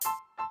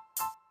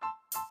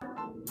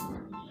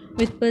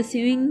with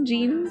pursuing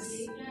dreams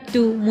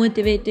to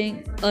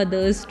motivating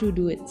others to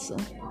do it. So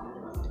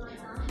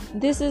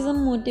this is a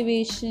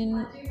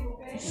motivation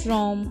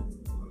from,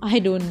 I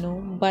don't know,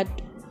 but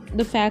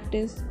the fact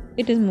is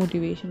it is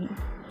motivational.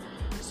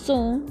 So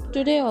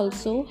today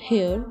also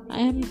here I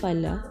am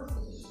Palla,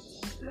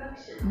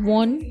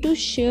 want to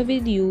share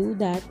with you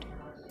that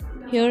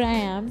here I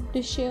am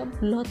to share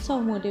lots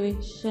of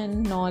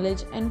motivation,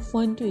 knowledge and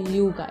fun to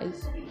you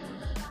guys.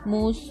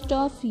 Most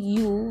of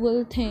you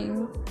will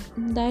think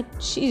that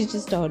she's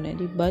just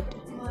ordinary, but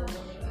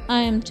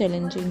I am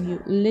challenging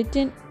you.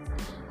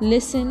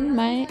 Listen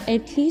my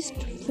at least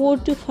 4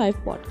 to 5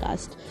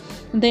 podcasts.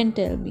 Then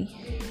tell me,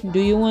 do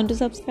you want to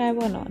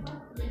subscribe or not?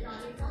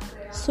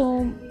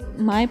 So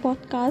my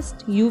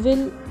podcast you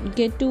will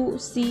get to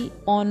see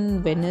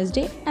on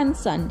Wednesday and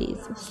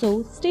Sundays.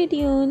 So stay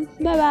tuned.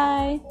 Bye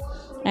bye.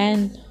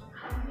 And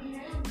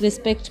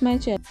respect my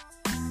channel.